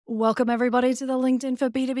Welcome, everybody, to the LinkedIn for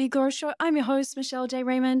B2B Growth Show. I'm your host, Michelle J.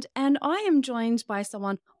 Raymond, and I am joined by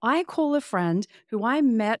someone I call a friend who I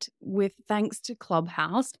met with thanks to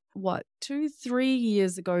Clubhouse, 2-3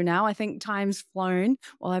 years ago now. I think time's flown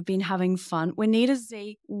while I've been having fun. Wanita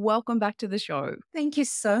Z, welcome back to the show. Thank you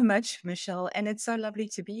so much, Michelle. And it's so lovely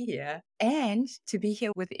to be here and to be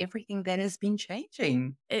here with everything that has been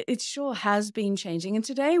changing. It sure has been changing. And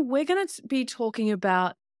today we're going to be talking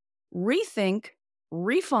about Rethink,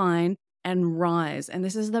 Refine, and Rise. And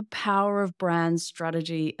this is the power of brand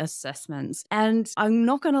strategy assessments. And I'm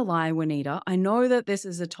not going to lie, Wanita, I know that this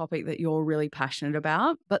is a topic that you're really passionate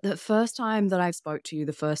about, but the first time that I spoke to you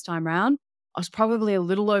the first time round, I was probably a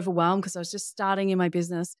little overwhelmed because I was just starting in my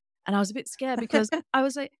business and I was a bit scared because I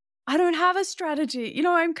was like, I don't have a strategy.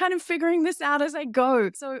 I'm kind of figuring this out as I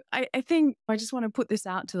go. So I think I just want to put this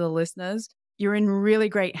out to the listeners. You're in really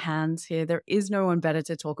great hands here. There is no one better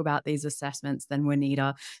to talk about these assessments than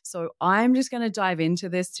Wanita. So I'm just going to dive into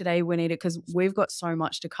this today, Wanita, because we've got so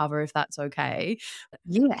much to cover, if that's okay.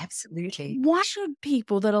 Yeah, absolutely. Why should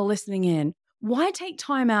people that are listening in, why take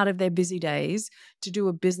time out of their busy days to do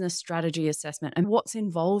a business strategy assessment, and what's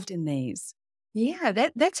involved in these? Yeah,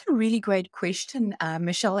 that's a really great question,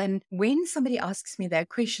 Michelle. And when somebody asks me that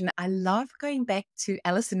question, I love going back to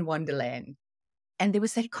Alice in Wonderland. And there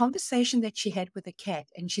was that conversation that she had with the cat.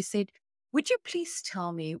 And she said, "Would you please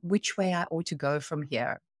tell me which way I ought to go from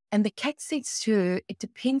here?" And the cat says to her, "It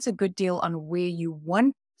depends a good deal on where you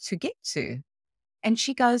want to get to." And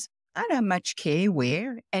she goes, "I don't much care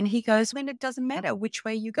where." And he goes, "When it doesn't matter which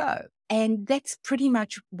way you go." And that's pretty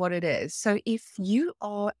much what it is. So if you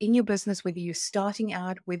are in your business, whether you're starting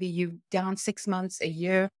out, whether you're down 6 months, a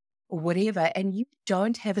year, or whatever, and you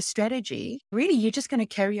don't have a strategy, really, you're just going to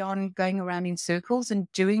carry on going around in circles and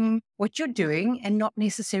doing what you're doing and not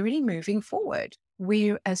necessarily moving forward.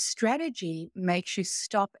 Where a strategy makes you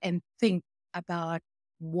stop and think about,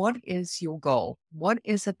 what is your goal? What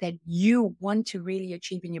is it that you want to really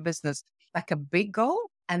achieve in your business? Like a big goal.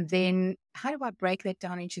 And then how do I break that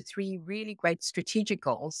down into 3 really great strategic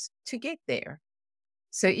goals to get there?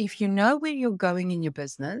 So if you know where you're going in your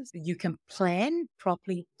business, you can plan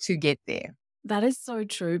properly to get there. That is so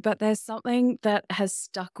true. But there's something that has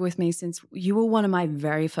stuck with me since you were one of my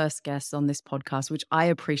very first guests on this podcast, which I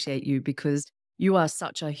appreciate you because you are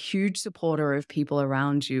such a huge supporter of people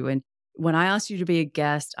around you. And when I asked you to be a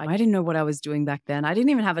guest, I didn't know what I was doing back then. I didn't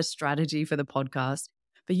even have a strategy for the podcast.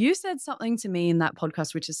 But you said something to me in that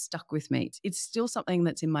podcast, which has stuck with me. It's still something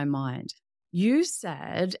that's in my mind. You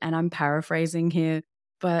said, and I'm paraphrasing here,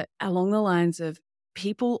 but along the lines of,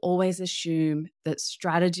 people always assume that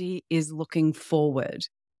strategy is looking forward,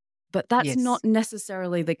 but that's Yes. not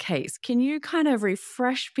necessarily the case. Can you kind of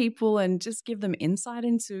refresh people and just give them insight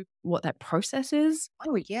into what that process is?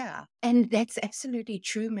 Oh, yeah. And that's absolutely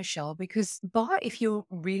true, Michelle, because if you're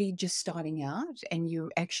really just starting out and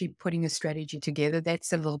you're actually putting a strategy together,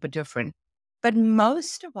 that's a little bit different. But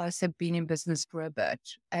most of us have been in business for a bit.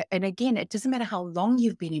 And again, it doesn't matter how long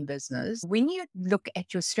you've been in business. When you look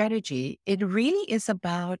at your strategy, it really is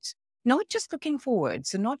about not just looking forward.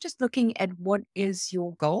 So, not just looking at what is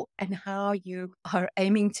your goal and how you are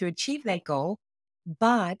aiming to achieve that goal,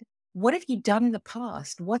 but what have you done in the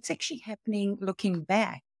past? What's actually happening looking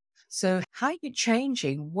back? So, how are you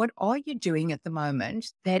changing? What are you doing at the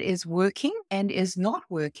moment that is working and is not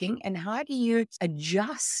working? And how do you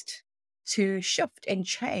adjust to shift and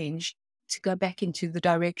change to go back into the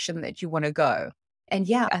direction that you want to go? And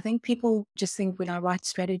yeah, I think people just think when I write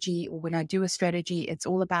strategy or when I do a strategy, it's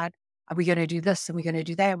all about, are we going to do this and we're going to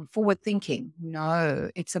do that? Forward thinking.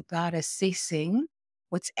 No, it's about assessing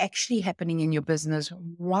what's actually happening in your business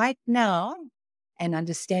right now and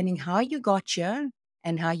understanding how you got here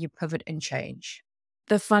and how you pivot and change.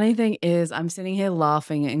 The funny thing is, I'm sitting here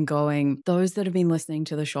laughing and going, those that have been listening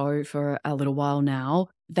to the show for a little while now,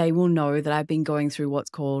 they will know that I've been going through what's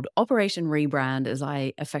called Operation Rebrand, as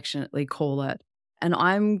I affectionately call it. And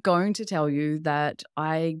I'm going to tell you that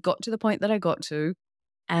I got to the point that I got to,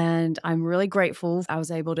 and I'm really grateful I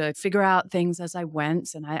was able to figure out things as I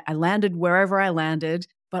went, and I landed wherever I landed.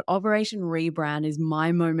 But Operation Rebrand is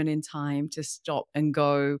my moment in time to stop and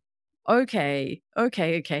go, okay.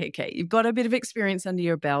 You've got a bit of experience under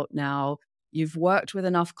your belt now. You've worked with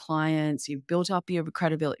enough clients. You've built up your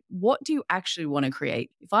credibility. What do you actually want to create?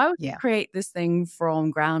 If I were to Yeah. create this thing from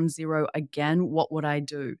ground zero again, what would I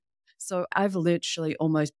do? So I've literally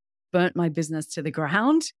almost burnt my business to the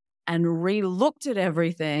ground and re-looked at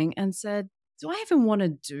everything and said, do I even want to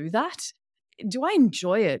do that? Do I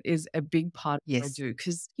enjoy it is a big part of what I Yes. do.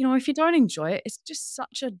 Because, if you don't enjoy it, it's just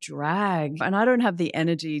such a drag. And I don't have the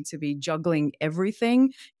energy to be juggling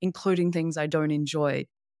everything, including things I don't enjoy.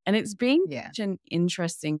 And it's been Yeah. such an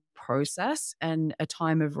interesting process and a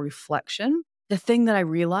time of reflection. The thing that I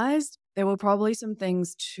realized, there were probably some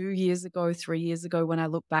things 2 years ago, 3 years ago, when I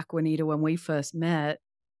look back, Wanita, when we first met,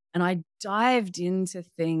 and I dived into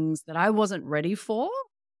things that I wasn't ready for.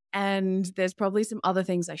 And there's probably some other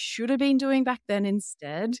things I should have been doing back then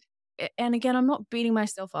instead. And again, I'm not beating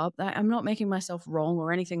myself up. I'm not making myself wrong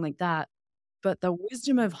or anything like that. But the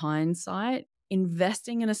wisdom of hindsight,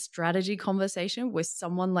 investing in a strategy conversation with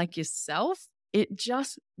someone like yourself, it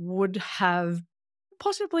just would have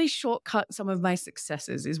possibly shortcut some of my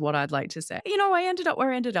successes, is what I'd like to say. I ended up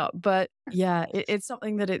where I ended up. But yeah, it's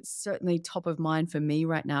something that it's certainly top of mind for me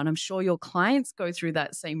right now. And I'm sure your clients go through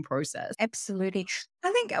that same process. Absolutely.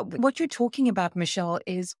 I think what you're talking about, Michelle,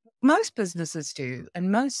 is most businesses do,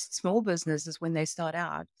 and most small businesses, when they start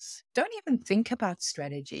out, don't even think about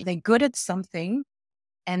strategy. They're good at something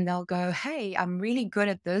and they'll go, hey, I'm really good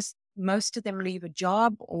at this. Most of them leave a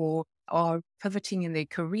job or are pivoting in their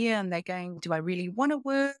career and they're going, do I really want to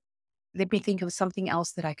work? Let me think of something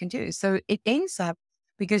else that I can do. So it ends up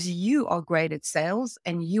because you are great at sales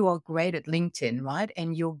and you are great at LinkedIn, right?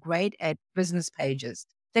 And you're great at business pages.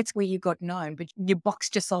 That's where you got known, but you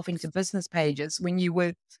boxed yourself into business pages when you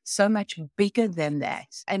were so much bigger than that.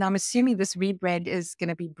 And I'm assuming this rebrand is going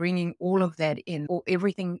to be bringing all of that in, or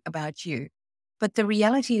everything about you. But the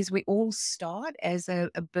reality is we all start as a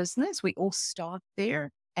business. We all start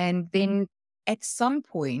there. And then at some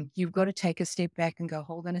point, you've got to take a step back and go,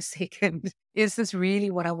 hold on a second. Is this really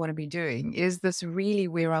what I want to be doing? Is this really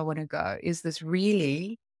where I want to go? Is this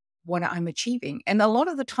really what I'm achieving? And a lot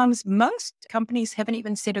of the times, most companies haven't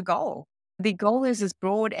even set a goal. The goal is as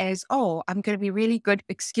broad as, oh, I'm going to be really good.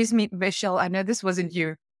 Excuse me, Michelle, I know this wasn't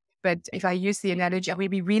you, but if I use the analogy, I'm going to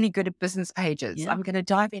be really good at business pages. Yeah. I'm going to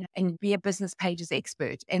dive in and be a business pages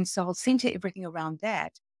expert. And so I'll center everything around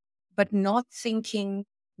that, but not thinking,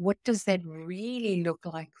 what does that really look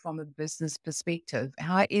like from a business perspective?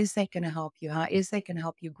 How is that going to help you? How is that going to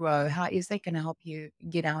help you grow? How is that going to help you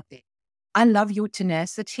get out there? I love your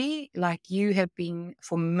tenacity. Like, you have been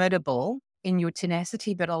formidable in your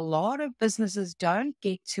tenacity, but a lot of businesses don't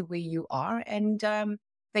get to where you are, and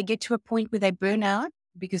they get to a point where they burn out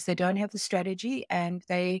because they don't have the strategy and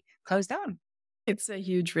they close down. It's a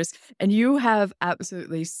huge risk. And you have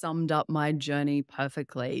absolutely summed up my journey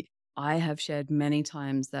perfectly. I have shared many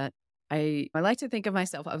times that I like to think of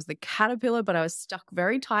myself, I was the caterpillar, but I was stuck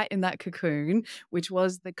very tight in that cocoon, which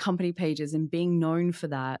was the company pages and being known for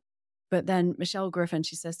that. But then Michelle Griffin,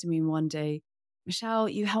 she says to me one day, Michelle,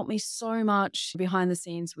 you helped me so much behind the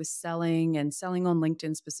scenes with selling and selling on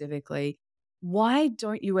LinkedIn specifically. Why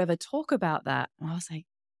don't you ever talk about that? And I was like,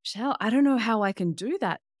 Michelle, I don't know how I can do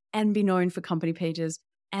that and be known for company pages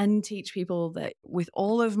and teach people that with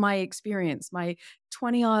all of my experience, my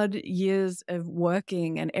 20 odd years of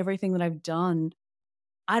working and everything that I've done,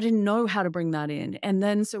 I didn't know how to bring that in. And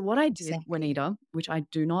then, so what I did, Exactly. Wanita, which I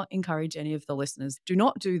do not encourage any of the listeners, do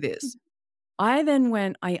not do this. I then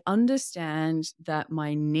went, I understand that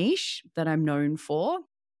my niche that I'm known for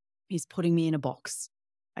is putting me in a box.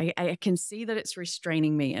 I can see that it's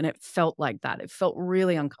restraining me. And it felt like that. It felt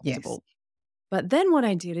really Yes. uncomfortable. But then what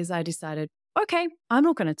I did is I decided, okay, I'm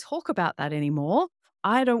not going to talk about that anymore.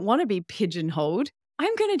 I don't want to be pigeonholed.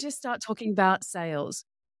 I'm going to just start talking about sales.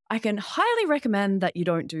 I can highly recommend that you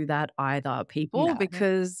don't do that either, people, No.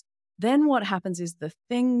 because then what happens is the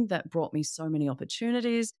thing that brought me so many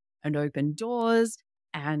opportunities and open doors,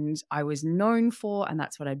 and I was known for, and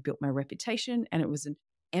that's what I built my reputation. And it was an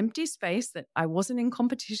empty space that I wasn't in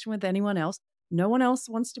competition with anyone else. No one else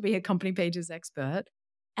wants to be a company pages expert.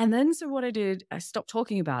 And then, so what I did, I stopped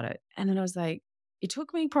talking about it. And then I was like, it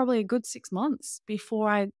took me probably a good 6 months before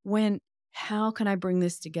I went, how can I bring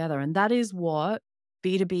this together? And that is what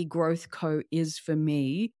B2B Growth Co. is for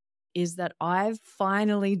me, is that I've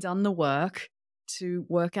finally done the work to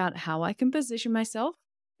work out how I can position myself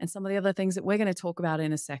and some of the other things that we're going to talk about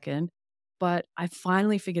in a second. But I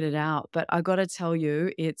finally figured it out. But I got to tell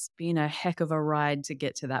you, it's been a heck of a ride to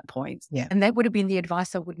get to that point. Yeah. And that would have been the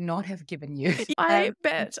advice I would not have given you. I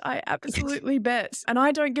bet. I absolutely bet. And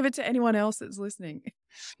I don't give it to anyone else that's listening.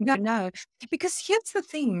 No, no. Because here's the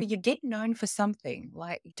thing, you get known for something.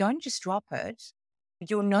 Like, don't just drop it.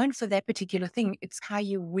 You're known for that particular thing. It's how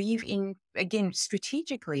you weave in, again,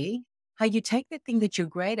 strategically, how you take that thing that you're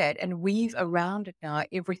great at and weave around it now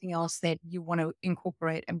everything else that you want to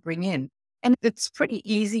incorporate and bring in. And it's pretty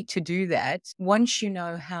easy to do that once you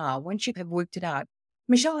know how, once you have worked it out.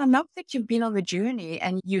 Michelle, I love that you've been on the journey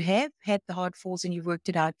and you have had the hard falls and you've worked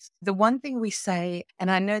it out. The one thing we say, and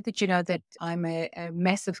I know that you know that I'm a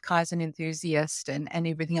massive Kaizen enthusiast and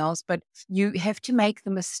everything else, but you have to make the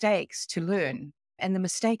mistakes to learn. And the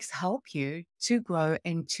mistakes help you to grow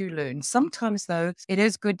and to learn. Sometimes, though, it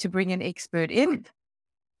is good to bring an expert in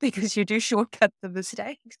because you do shortcut the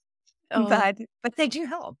mistakes. Oh, But they do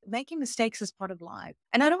help. Making mistakes is part of life.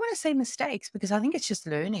 And I don't want to say mistakes because I think it's just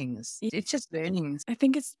learnings. yeah. It's just learnings. I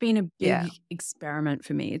think it's been a Yeah. big experiment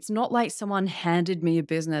for me. It's not like someone handed me a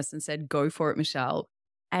business and said, go for it, Michelle.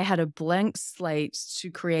 I had a blank slate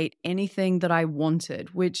to create anything that I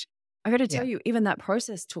wanted, which I got to Yeah. tell you, even that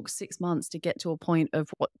process took 6 months to get to a point of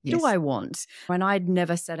what do Yes. I want? And I'd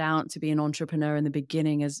never set out to be an entrepreneur in the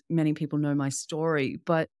beginning, as many people know my story.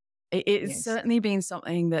 But it's Yes. certainly been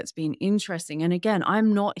something that's been interesting. And again,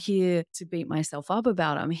 I'm not here to beat myself up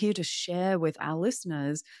about it. I'm here to share with our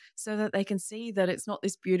listeners so that they can see that it's not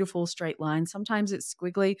this beautiful straight line. Sometimes it's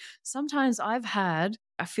squiggly. Sometimes I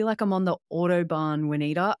feel like I'm on the Autobahn,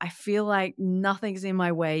 Wanita. I feel like nothing's in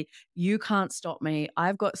my way. You can't stop me.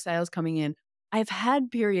 I've got sales coming in. I've had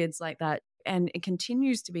periods like that, and it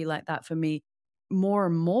continues to be like that for me more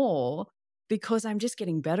and more because I'm just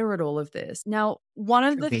getting better at all of this. Now, one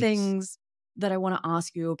of True the bits. things that I want to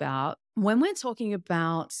ask you about when we're talking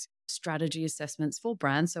about strategy assessments for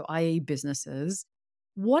brands, so i.e., businesses,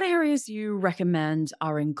 what areas do you recommend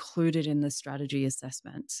are included in the strategy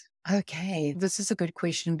assessment? Okay. This is a good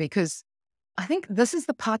question because I think this is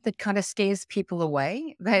the part that kind of scares people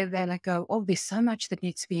away. They like go, oh, there's so much that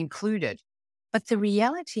needs to be included. But the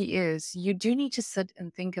reality is you do need to sit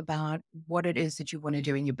and think about what it is that you want to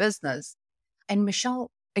do in your business. And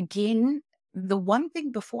Michelle, again, the one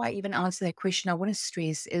thing before I even answer that question, I want to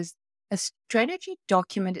stress is a strategy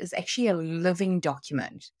document is actually a living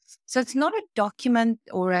document. So it's not a document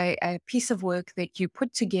or a piece of work that you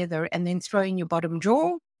put together and then throw in your bottom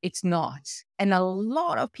drawer. It's not. And a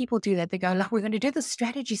lot of people do that. They go, like, we're going to do the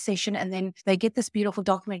strategy session. And then they get this beautiful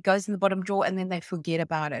document, goes in the bottom drawer, and then they forget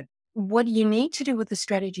about it. What you need to do with the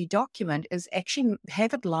strategy document is actually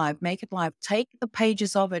have it live, make it live, take the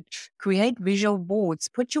pages of it, create visual boards,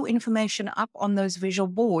 put your information up on those visual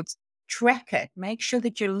boards, track it, make sure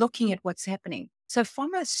that you're looking at what's happening. So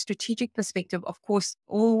from a strategic perspective, of course,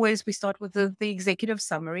 always we start with the executive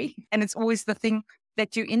summary, and it's always the thing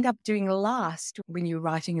that you end up doing last when you're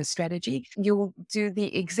writing a strategy. You'll do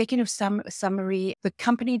the executive summary, the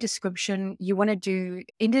company description. You want to do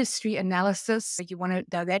industry analysis. You want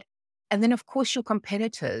to know that. And then, of course, your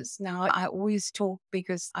competitors. Now, I always talk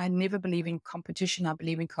because I never believe in competition. I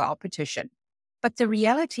believe in competition. But the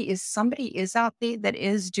reality is somebody is out there that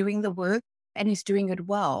is doing the work and is doing it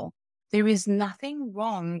well. There is nothing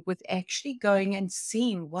wrong with actually going and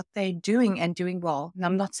seeing what they're doing and doing well. And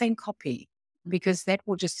I'm not saying copy because that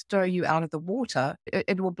will just throw you out of the water.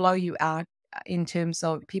 It will blow you out in terms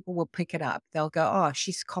of people will pick it up. They'll go, oh,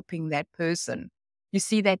 she's copying that person. You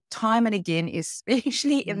see that time and again,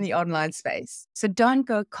 especially in the online space. So don't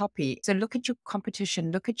go copy. So look at your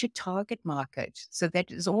competition, look at your target market. So that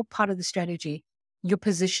is all part of the strategy. Your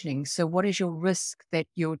positioning. So what is your risk that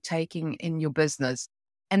you're taking in your business?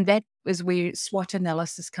 And that is where SWOT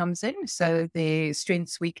analysis comes in. So the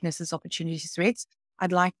strengths, weaknesses, opportunities, threats.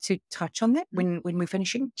 I'd like to touch on that when we're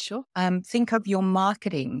finishing. Sure. Think of your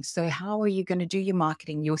marketing. So how are you going to do your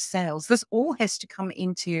marketing, your sales? This all has to come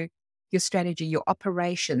into your strategy, your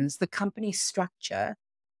operations, the company structure.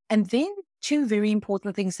 And then two very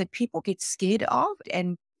important things that people get scared of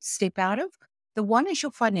and step out of. The one is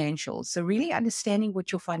your financials. So really understanding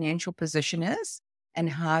what your financial position is and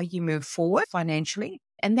how you move forward financially.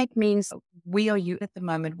 And that means where are you at the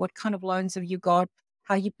moment? What kind of loans have you got?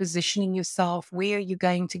 How are you positioning yourself? Where are you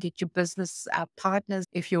going to get your business partners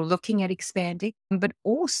if you're looking at expanding? But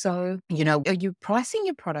also, are you pricing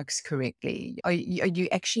your products correctly? Are you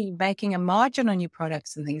actually making a margin on your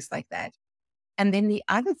products and things like that? And then the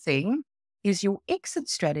other thing is your exit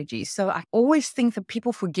strategy. So I always think that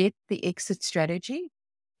people forget the exit strategy.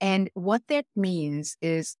 And what that means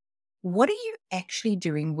is, what are you actually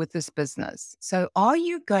doing with this business? So are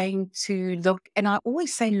you going to look, and I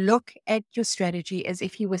always say, look at your strategy as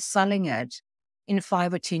if you were selling it in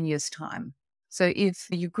 5 or 10 years' time. So if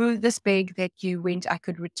you grew this big that you went, I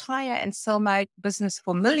could retire and sell my business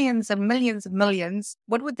for millions and millions and millions,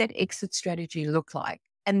 what would that exit strategy look like?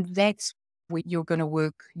 And that's where you're going to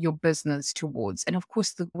work your business towards. And of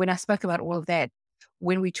course, when I spoke about all of that,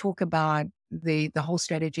 when we talk about the whole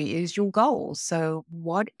strategy is your goals. So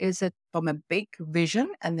what is it from a big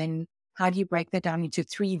vision? And then how do you break that down into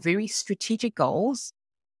 3 very strategic goals?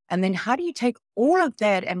 And then how do you take all of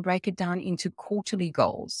that and break it down into quarterly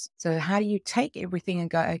goals? So how do you take everything and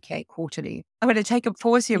go, okay, quarterly? I'm going to take a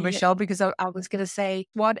pause here, Michelle, because I was going to say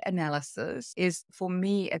SWOT analysis is, for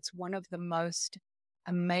me, it's one of the most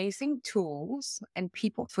amazing tools, and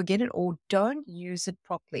people forget it or don't use it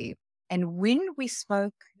properly. And when we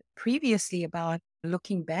spoke previously about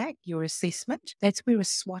looking back, your assessment, that's where a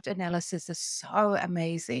SWOT analysis is so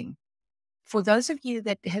amazing. For those of you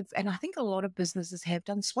that have, and I think a lot of businesses have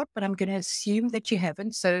done SWOT, but I'm going to assume that you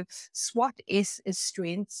haven't. So SWOT, S is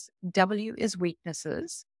strengths, W is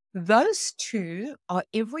weaknesses. Those two are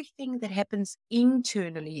everything that happens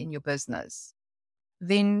internally in your business.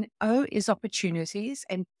 Then O is opportunities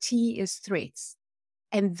and T is threats.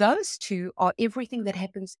 And those two are everything that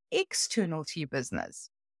happens external to your business.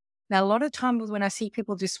 Now, a lot of times when I see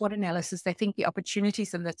people do SWOT analysis, they think the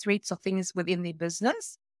opportunities and the threats are things within their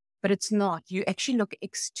business, but it's not. You actually look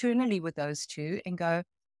externally with those two and go,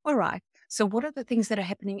 all right, so what are the things that are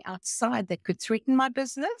happening outside that could threaten my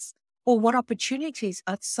business? Or what opportunities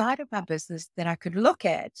outside of my business that I could look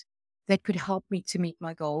at that could help me to meet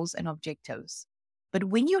my goals and objectives? But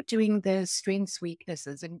when you're doing the strengths,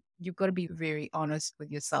 weaknesses, and you've got to be very honest with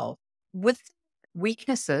yourself, with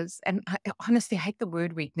weaknesses, and I honestly hate the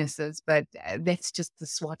word weaknesses, but that's just the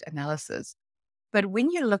SWOT analysis. But when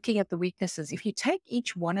you're looking at the weaknesses, if you take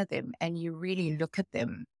each one of them and you really look at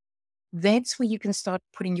them, that's where you can start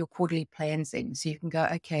putting your quarterly plans in. So you can go,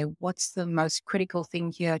 okay, what's the most critical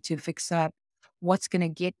thing here to fix up? What's going to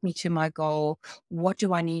get me to my goal? What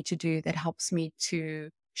do I need to do that helps me to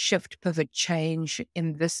shift, pivot, change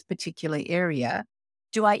in this particular area?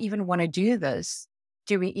 Do I even want to do this?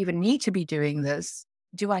 Do we even need to be doing this?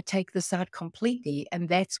 Do I take this out completely? And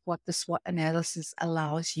that's what the SWOT analysis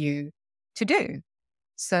allows you to do.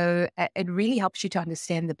 So it really helps you to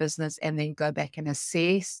understand the business and then go back and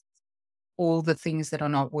assess all the things that are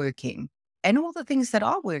not working and all the things that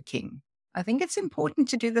are working. I think it's important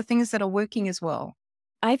to do the things that are working as well.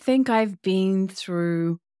 I think I've been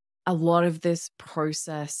through a lot of this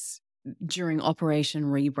process during Operation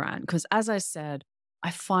Rebrand because, as I said, I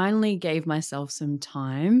finally gave myself some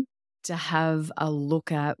time to have a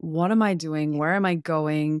look at what am I doing, where am I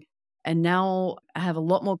going, and now I have a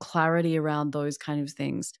lot more clarity around those kind of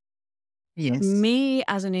things. Yes. Me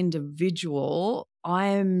as an individual,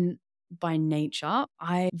 I'm by nature,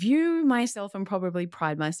 I view myself and probably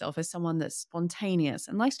pride myself as someone that's spontaneous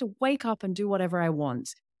and likes to wake up and do whatever I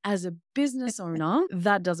want. As a business owner,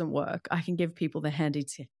 that doesn't work. I can give people the handy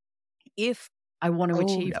tip if I want to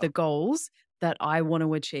achieve the goals that I want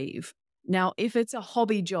to achieve. Now, if it's a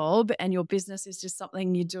hobby job and your business is just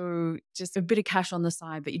something you do, just a bit of cash on the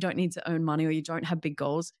side, but you don't need to earn money or you don't have big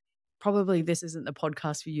goals, probably this isn't the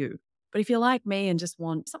podcast for you. But if you're like me and just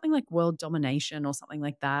want something like world domination or something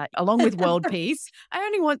like that, along with world peace, I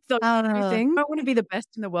only want those two things. I want to be the best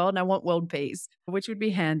in the world and I want world peace, which would be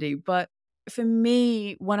handy. But for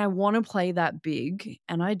me, when I want to play that big,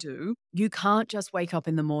 and I do, you can't just wake up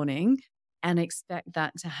in the morning and expect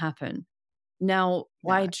that to happen. Now,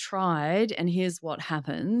 I tried, and here's what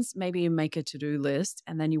happens. Maybe you make a to-do list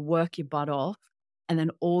and then you work your butt off, and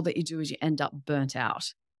then all that you do is you end up burnt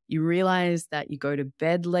out. You realize that you go to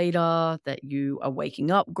bed later, that you are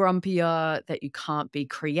waking up grumpier, that you can't be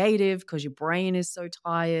creative because your brain is so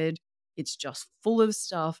tired. It's just full of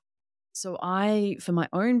stuff. So for my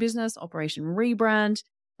own business, Operation Rebrand,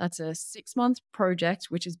 that's a 6-month project,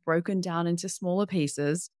 which is broken down into smaller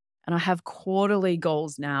pieces. And I have quarterly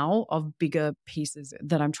goals now of bigger pieces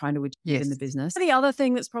that I'm trying to achieve in the business. The other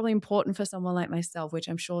thing that's probably important for someone like myself, which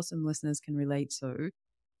I'm sure some listeners can relate to,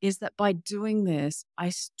 is that by doing this, I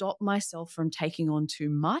stop myself from taking on too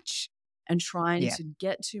much and trying to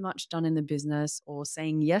get too much done in the business or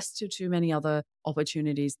saying yes to too many other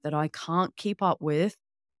opportunities that I can't keep up with,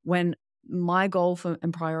 when my goal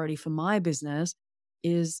and priority for my business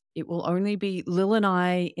is it will only be Lil and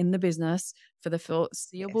I in the business for the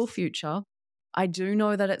foreseeable future. I do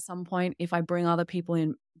know that at some point, if I bring other people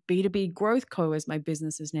in, B2B Growth Co., as my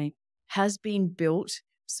business's name, has been built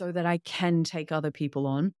so that I can take other people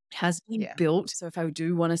on, has been built. So if I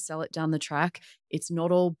do want to sell it down the track, it's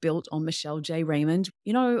not all built on Michelle J. Raymond.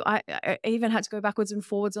 You know, I even had to go backwards and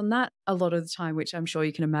forwards on that a lot of the time, which I'm sure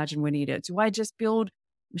you can imagine, Wanita. Do I just build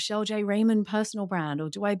Michelle J. Raymond personal brand, or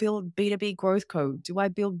do I build B2B Growth Co.? Do I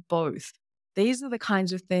build both? These are the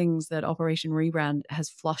kinds of things that Operation Rebrand has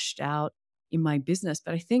flushed out in my business.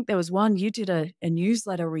 But I think there was one, you did a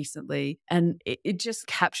newsletter recently, and it just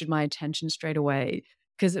captured my attention straight away,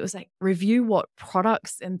 because it was like, review what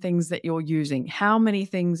products and things that you're using. How many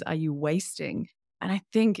things are you wasting? And I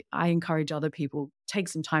think I encourage other people, take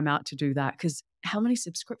some time out to do that, because how many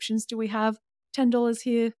subscriptions do we have? $10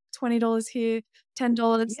 here, $20 here,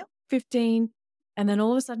 $10, $15. And then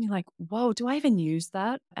all of a sudden you're like, whoa, do I even use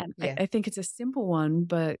that? And Yeah. I think it's a simple one,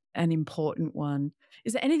 but an important one.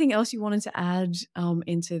 Is there anything else you wanted to add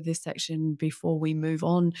into this section before we move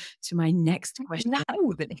on to my next question?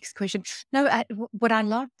 No, the next question. No, what I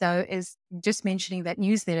love though is just mentioning that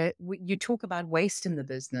newsletter. You talk about waste in the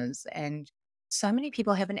business, and so many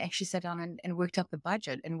people haven't actually sat down and worked out the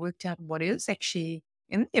budget and worked out what is actually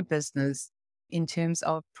in their business in terms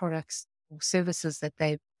of products or services that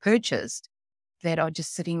they've purchased that are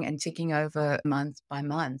just sitting and ticking over month by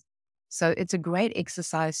month. So it's a great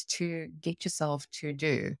exercise to get yourself to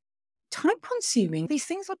do. Time consuming. These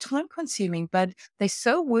things are time consuming, but they're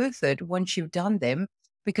so worth it once you've done them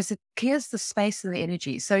because it clears the space and the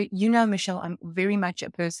energy. So, Michelle, I'm very much a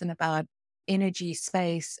person about energy,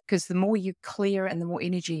 space, because the more you clear and the more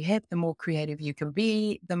energy you have, the more creative you can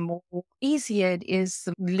be, the more easier it is,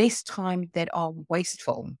 the less time that are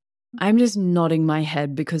wasteful. I'm just nodding my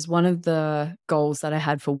head because one of the goals that I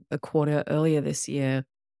had for a quarter earlier this year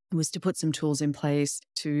was to put some tools in place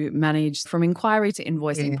to manage from inquiry to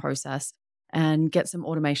invoicing Yeah. process and get some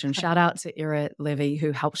automation. Shout out to Ira Levy,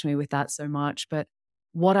 who helped me with that so much. But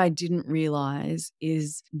what I didn't realize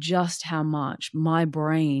is just how much my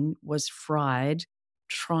brain was fried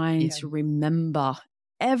trying Yeah. to remember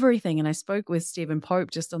everything. And I spoke with Stephen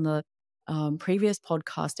Pope just on the previous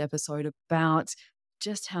podcast episode about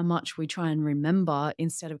just how much we try and remember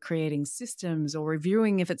instead of creating systems or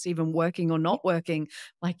reviewing if it's even working or not working.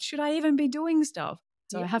 Like, should I even be doing stuff?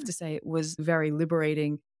 So I have to say it was very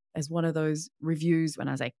liberating as one of those reviews when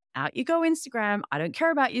I was like, out you go, Instagram. I don't care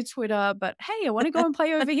about your Twitter, but hey, I want to go and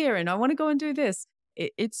play over here and I want to go and do this.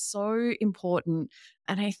 It's so important.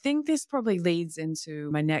 And I think this probably leads into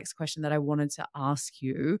my next question that I wanted to ask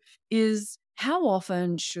you is, how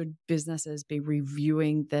often should businesses be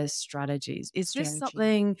reviewing their strategies? Is this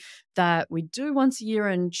something that we do once a year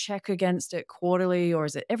and check against it quarterly, or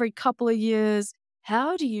is it every couple of years?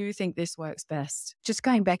 How do you think this works best? Just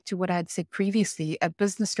going back to what I'd said previously, a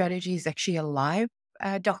business strategy is actually a live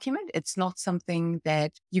document. It's not something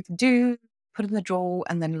that you can do, put in the drawer,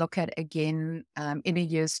 and then look at again in a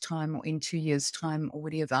year's time or in 2 years' time or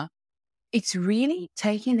whatever. It's really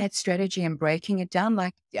taking that strategy and breaking it down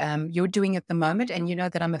like you're doing at the moment. And you know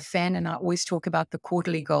that I'm a fan and I always talk about the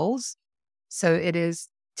quarterly goals. So it is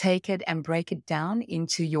take it and break it down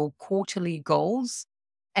into your quarterly goals.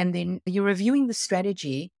 And then you're reviewing the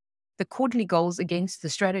strategy, the quarterly goals against the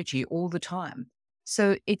strategy all the time.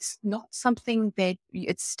 So it's not something that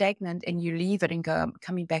it's stagnant and you leave it and go, I'm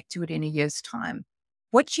coming back to it in a year's time.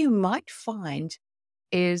 What you might find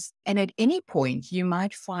is, and at any point, you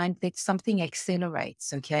might find that something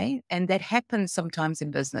accelerates, okay? And that happens sometimes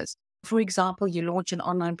in business. For example, you launch an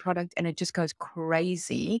online product and it just goes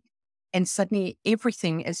crazy, and suddenly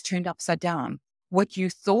everything is turned upside down. What you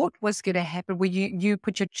thought was going to happen, where you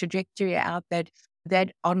put your trajectory out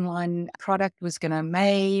that online product was going to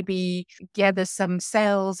maybe gather some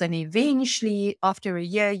sales and eventually after a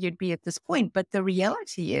year you'd be at this point. But the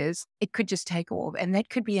reality is it could just take off, and that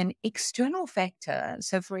could be an external factor.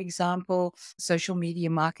 So for example, social media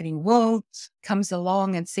marketing world comes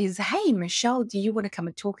along and says, hey, Michelle, do you want to come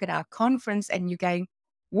and talk at our conference? And you're going,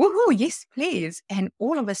 woohoo, yes, please. And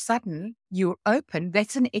all of a sudden you're open.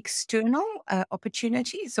 That's an external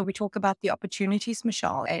opportunity. So we talk about the opportunities,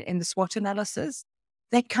 Michelle, in the SWOT analysis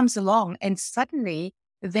that comes along, and suddenly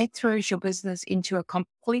that throws your business into a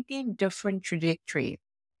completely different trajectory.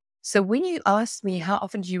 So when you ask me, how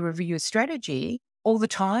often do you review your strategy? All the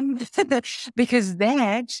time, because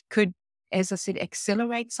that could, as I said,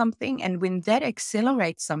 accelerate something. And when that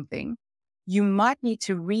accelerates something, you might need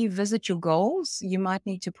to revisit your goals. You might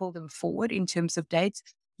need to pull them forward in terms of dates.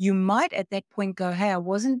 You might at that point go, hey, I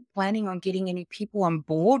wasn't planning on getting any people on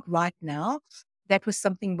board right now. That was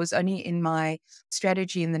only in my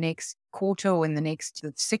strategy in the next quarter or in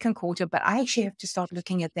the second quarter, but I actually have to start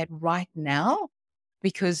looking at that right now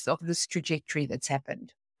because of this trajectory that's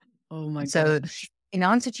happened. Oh my So gosh. in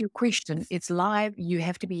answer to your question, it's live. You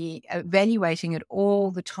have to be evaluating it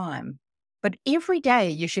all the time. But every day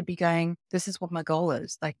you should be going, this is what my goal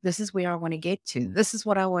is. Like, this is where I want to get to. This is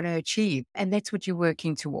what I want to achieve. And that's what you're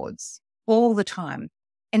working towards all the time.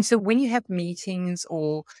 And so when you have meetings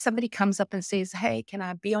or somebody comes up and says, hey, can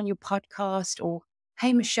I be on your podcast? Or,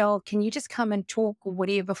 hey, Michelle, can you just come and talk or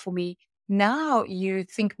whatever for me? Now you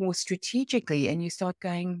think more strategically and you start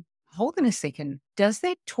going, hold on a second. Does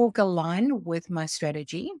that talk align with my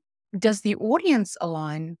strategy? Does the audience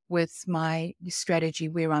align with my strategy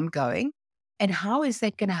where I'm going? And how is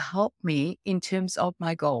that going to help me in terms of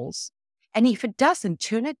my goals? And if it doesn't,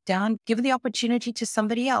 turn it down, give the opportunity to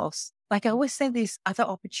somebody else. Like I always say, there's other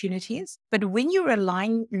opportunities, but when you're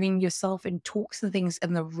aligning yourself in talks and things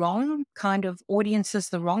in the wrong kind of audiences,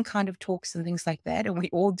 the wrong kind of talks and things like that, and we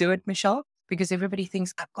all do it, Michelle, because everybody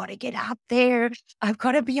thinks, I've got to get out there. I've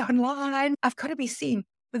got to be online. I've got to be seen.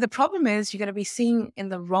 But the problem is you're going to be seen in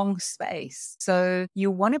the wrong space. So you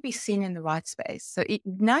want to be seen in the right space. So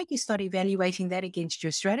now you start evaluating that against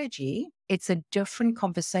your strategy. It's a different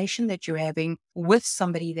conversation that you're having with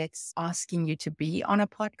somebody that's asking you to be on a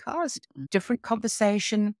podcast, different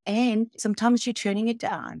conversation. And sometimes you're turning it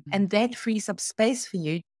down. And that frees up space for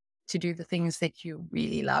you to do the things that you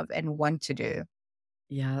really love and want to do.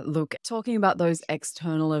 Yeah, look, talking about those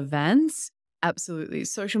external events, absolutely.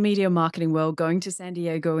 Social media marketing world, going to San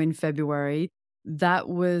Diego in February, that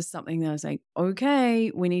was something that I was like,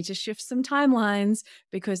 okay, we need to shift some timelines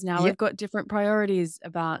because now Yep. I've got different priorities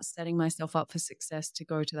about setting myself up for success to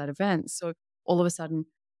go to that event. So all of a sudden,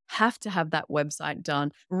 have to have that website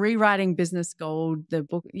done, rewriting business gold, the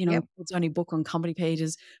book, Yep. it's only book on company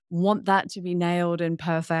pages, want that to be nailed and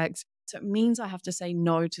perfect. So it means I have to say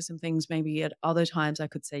no to some things maybe at other times I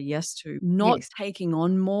could say yes to, not Yes. taking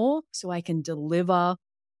on more so I can deliver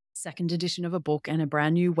second edition of a book and a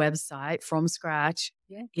brand new website from scratch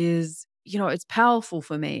Yeah. is, it's powerful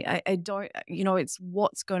for me. I don't, it's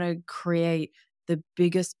what's going to create the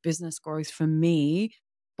biggest business growth for me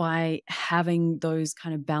by having those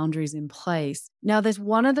kind of boundaries in place. Now, there's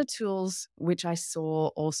one of the tools which I saw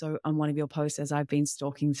also on one of your posts as I've been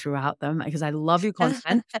stalking throughout them because I love your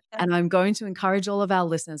content and I'm going to encourage all of our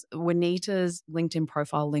listeners. Wanita's LinkedIn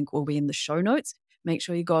profile link will be in the show notes. Make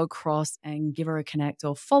sure you go across and give her a connect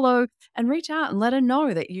or follow and reach out and let her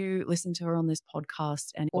know that you listened to her on this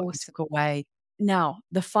podcast and what you Awesome. took away. Now,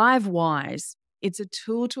 the 5 whys. It's a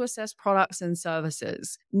tool to assess products and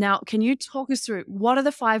services. Now, can you talk us through what are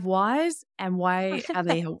the 5 whys and why are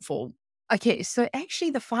they helpful? Okay, so actually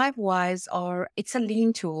the 5 whys it's a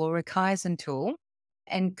lean tool or a Kaizen tool.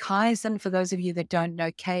 And Kaizen, for those of you that don't know,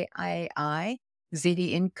 Kaizen,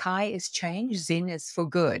 Kai is change, Zen is for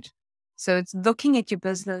good. So it's looking at your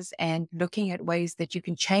business and looking at ways that you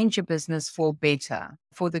can change your business for better,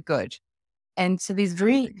 for the good. And so there's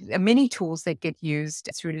many tools that get used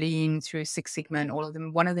through Lean, through Six Sigma, and all of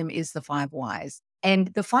them. One of them is the 5 whys. And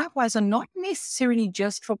the 5 whys are not necessarily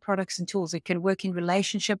just for products and tools. It can work in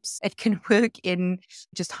relationships. It can work in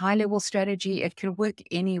just high level strategy. It can work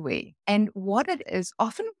anywhere. And what it is,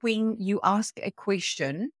 often when you ask a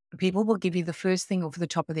question, people will give you the first thing off the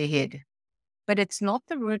top of their head, but it's not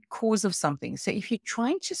the root cause of something. So if you're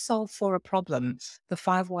trying to solve for a problem, the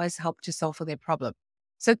 5 whys help to solve for their problem.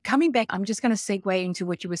 So coming back, I'm just going to segue into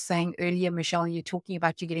what you were saying earlier, Michelle. You're talking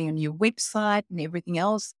about you getting a new website and everything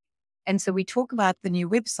else. And so we talk about the new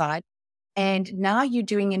website, and now you're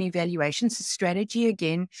doing an evaluation. So strategy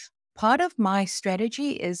again. Part of my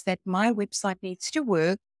strategy is that my website needs to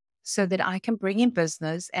work so that I can bring in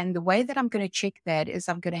business. And the way that I'm going to check that is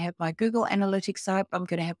I'm going to have my Google Analytics up. I'm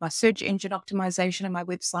going to have my search engine optimization on my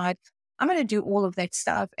website. I'm going to do all of that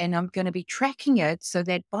stuff, and I'm going to be tracking it so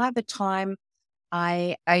that by the time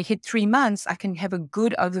I hit 3 months, I can have a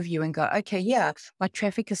good overview and go, okay, yeah, my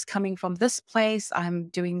traffic is coming from this place. I'm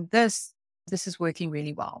doing this. This is working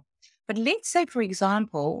really well. But let's say, for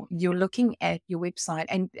example, you're looking at your website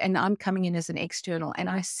and I'm coming in as an external and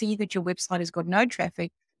I see that your website has got no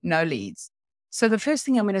traffic, no leads. So the first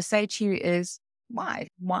thing I'm going to say to you is, why?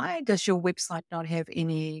 Why does your website not have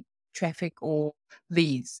any traffic or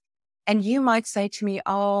leads? And you might say to me,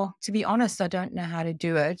 oh, to be honest, I don't know how to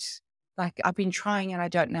do it. Like I've been trying and I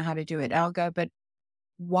don't know how to do it. I'll go, but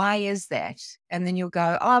why is that? And then you'll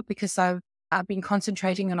go, oh, because I've been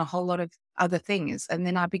concentrating on a whole lot of other things. And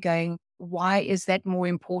then I'll be going, why is that more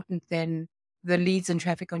important than the leads and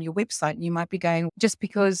traffic on your website? And you might be going, just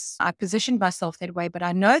because I positioned myself that way, but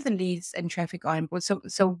I know the leads and traffic are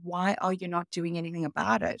important. So why are you not doing anything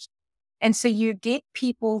about it? And so you get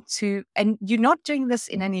people and you're not doing this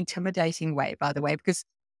in an intimidating way, by the way, because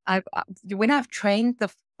when I've trained the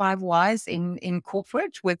 5 whys in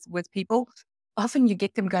corporate with people, often you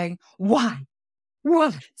get them going, why?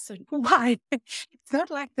 What? So why? It's not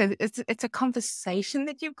like that. It's a conversation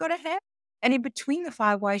that you've got to have. And in between the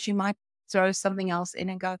 5 whys, you might throw something else in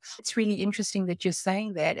and go, it's really interesting that you're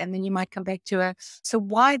saying that. And then you might come back to so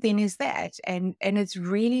why then is that? And it's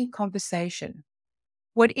really conversation.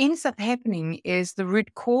 What ends up happening is the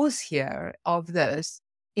root cause here of this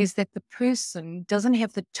is that the person doesn't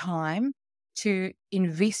have the time to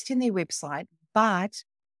invest in their website, but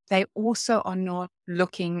they also are not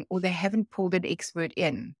looking or they haven't pulled an expert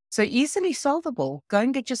in. So easily solvable. Go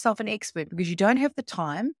and get yourself an expert because you don't have the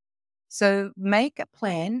time. So make a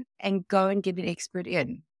plan and go and get an expert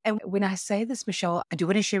in. And when I say this, Michelle, I do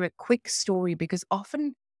want to share a quick story because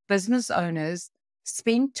often business owners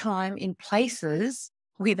spend time in places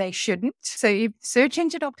where they shouldn't. So if search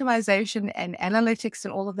engine optimization and analytics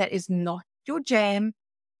and all of that is not your jam,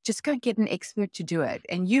 just go get an expert to do it.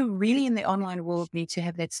 And you really in the online world need to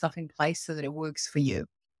have that stuff in place so that it works for you.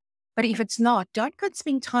 But if it's not, don't go and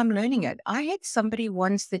spend time learning it. I had somebody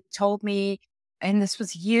once that told me, and this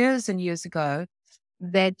was years and years ago,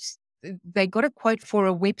 that they got a quote for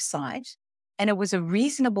a website and it was a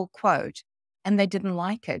reasonable quote and they didn't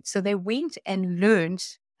like it. So they went and learned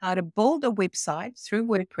how to build a website through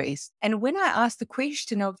WordPress. And when I asked the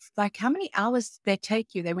question of like, how many hours did that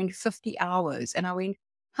take you? They went 50 hours. And I went,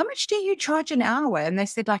 how much do you charge an hour? And they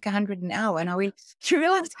said like 100 an hour. And I went, do you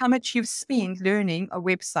realize how much you've spent learning a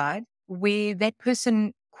website where that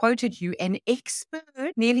person quoted you an expert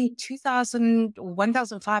nearly 2,000 or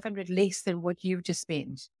 1,500 less than what you've just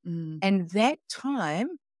spent. And that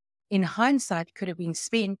time in hindsight could have been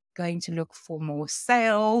spent going to look for more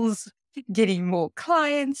sales, getting more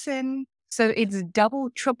clients in. So it's double,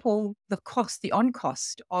 triple the cost, the on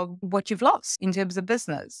cost of what you've lost in terms of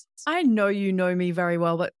business. I know you know me very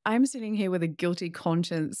well, but I'm sitting here with a guilty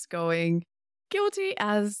conscience going, guilty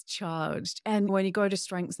as charged. And when you go to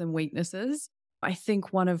strengths and weaknesses, I think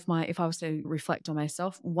if I was to reflect on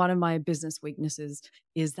myself, one of my business weaknesses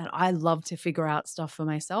is that I love to figure out stuff for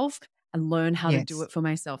myself and learn how to do it for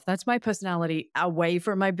myself. That's my personality away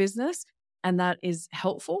from my business. And that is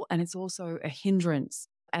helpful. And it's also a hindrance.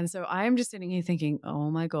 And so I am just sitting here thinking, oh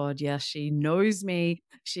my God, yes, she knows me.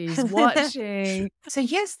 She's watching. So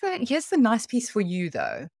here's the nice piece for you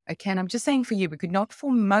though. Okay. And I'm just saying for you, because not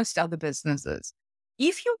for most other businesses.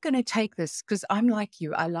 If you're going to take this, because I'm like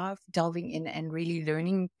you, I love delving in and really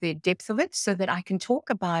learning the depth of it so that I can talk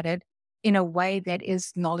about it in a way that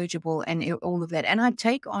is knowledgeable and all of that. And I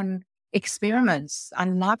take on experiments. I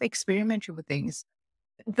love experimenting with things.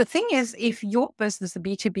 The thing is, if your business, the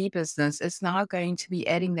B2B business, is now going to be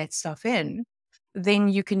adding that stuff in, then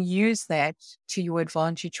you can use that to your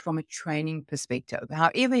advantage from a training perspective.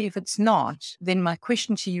 However, if it's not, then my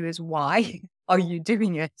question to you is, why are you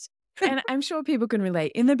doing it? And I'm sure people can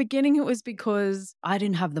relate. In the beginning, it was because I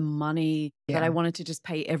didn't have the money that I wanted to just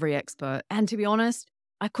pay every expert. And to be honest,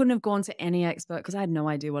 I couldn't have gone to any expert because I had no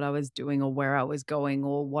idea what I was doing or where I was going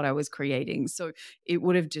or what I was creating. So it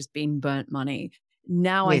would have just been burnt money.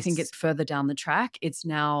 Now I think it's further down the track. It's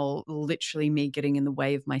now literally me getting in the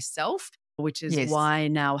way of myself, which is why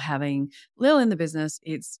now having Lil in the business,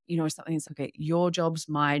 it's, something that's okay, your jobs,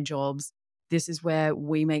 my jobs. This is where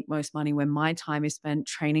we make most money, when my time is spent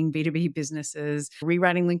training B2B businesses,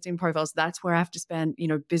 rewriting LinkedIn profiles. That's where I have to spend,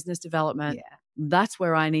 business development. Yeah. That's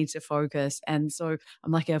where I need to focus. And so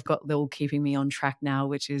I'm lucky I've got Lil keeping me on track now,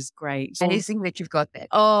 which is great. Amazing that you've got that.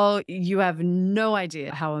 Oh, you have no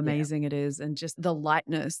idea how amazing it is. And just the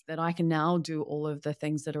lightness that I can now do all of the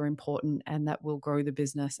things that are important and that will grow the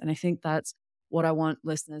business. And I think that's what I want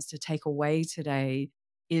listeners to take away today,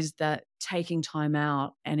 is that taking time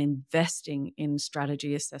out and investing in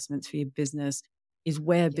strategy assessments for your business is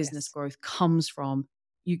where business growth comes from.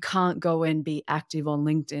 You can't go and be active on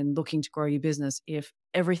LinkedIn looking to grow your business if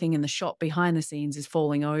everything in the shop behind the scenes is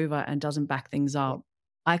falling over and doesn't back things up.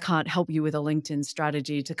 I can't help you with a LinkedIn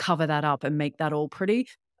strategy to cover that up and make that all pretty.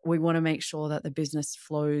 We want to make sure that the business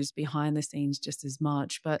flows behind the scenes just as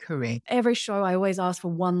much. But every show, I always ask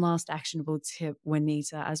for one last actionable tip,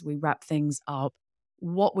 Wanita, as we wrap things up.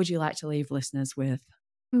 What would you like to leave listeners with?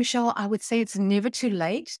 Michelle, I would say it's never too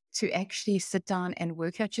late to actually sit down and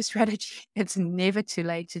work out your strategy. It's never too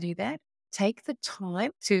late to do that. Take the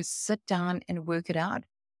time to sit down and work it out.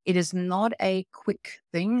 It is not a quick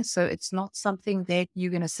thing. So it's not something that you're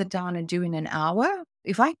going to sit down and do in an hour.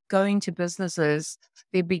 If I go into businesses,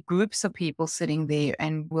 there'd be groups of people sitting there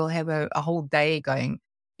and we'll have a whole day going.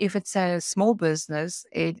 If it's a small business,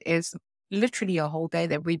 it is literally a whole day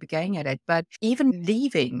that we be going at it. But even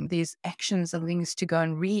leaving these actions and things to go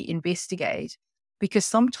and reinvestigate, because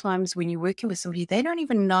sometimes when you're working with somebody, they don't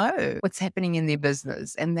even know what's happening in their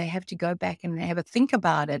business and they have to go back and have a think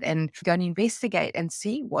about it and go and investigate and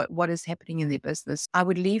see what is happening in their business. I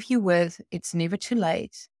would leave you with, it's never too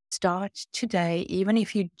late. Start today, even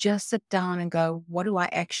if you just sit down and go, what do I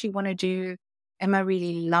actually want to do? Am I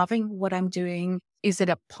really loving what I'm doing? Is it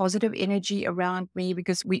a positive energy around me?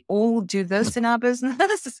 Because we all do this in our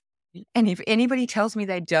business. And if anybody tells me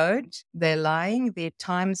they don't, they're lying. There are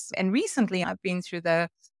times, and recently I've been through the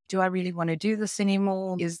do I really want to do this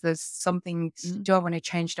anymore? Is this something, do I want to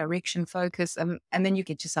change direction, focus? And then you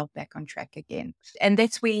get yourself back on track again. And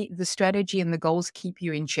that's where the strategy and the goals keep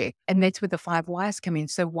you in check. And that's where the 5 whys come in.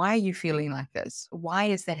 So why are you feeling like this? Why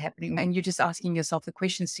is that happening? And you're just asking yourself the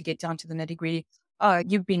questions to get down to the nitty gritty. Oh,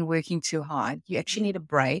 you've been working too hard. You actually need a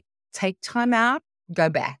break. Take time out, go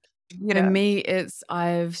back. For me, it's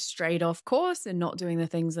I've strayed off course and not doing the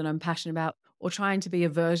things that I'm passionate about, or trying to be a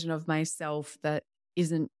version of myself that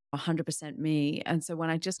isn't 100% me. And so when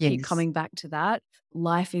I just keep Yes. coming back to that,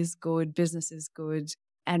 life is good, business is good,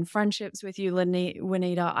 and friendships with you,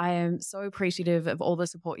 Wanita, I am so appreciative of all the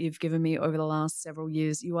support you've given me over the last several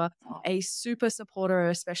years. You are a super supporter,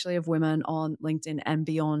 especially of women on LinkedIn and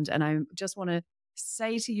beyond. And I just want to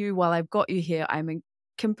say to you, while I've got you here, I'm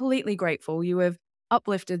completely grateful. You have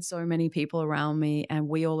uplifted so many people around me, and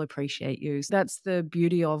we all appreciate you. So that's the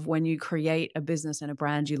beauty of when you create a business and a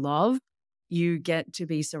brand you love, you get to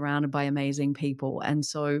be surrounded by amazing people. And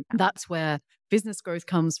so that's where business growth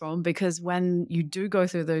comes from, because when you do go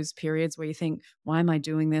through those periods where you think, why am I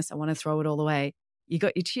doing this? I want to throw it all away. You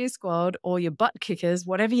got your cheer squad or your butt kickers,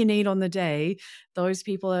 whatever you need on the day, those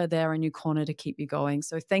people are there in your corner to keep you going.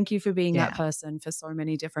 So thank you for being that person for so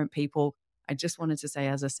many different people. I just wanted to say,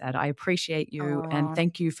 as I said, I appreciate you and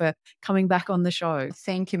thank you for coming back on the show.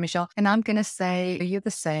 Thank you, Michelle. And I'm going to say you're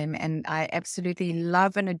the same. And I absolutely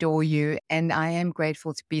love and adore you. And I am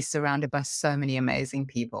grateful to be surrounded by so many amazing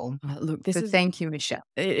people. Look, thank you, Michelle.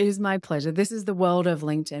 It is my pleasure. This is the world of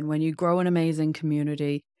LinkedIn. When you grow an amazing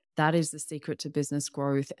community, that is the secret to business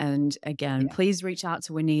growth. And again, please reach out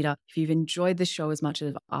to Wanita. If you've enjoyed the show as much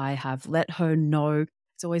as I have, let her know.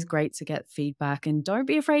 It's always great to get feedback. And don't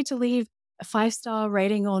be afraid to leave a 5-star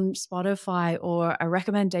rating on Spotify or a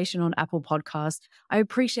recommendation on Apple Podcasts. I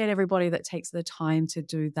appreciate everybody that takes the time to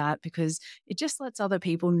do that, because it just lets other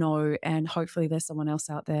people know. And hopefully there's someone else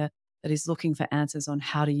out there that is looking for answers on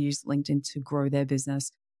how to use LinkedIn to grow their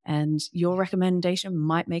business. And your recommendation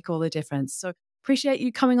might make all the difference. So appreciate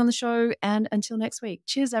you coming on the show. And until next week,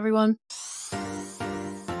 cheers, everyone.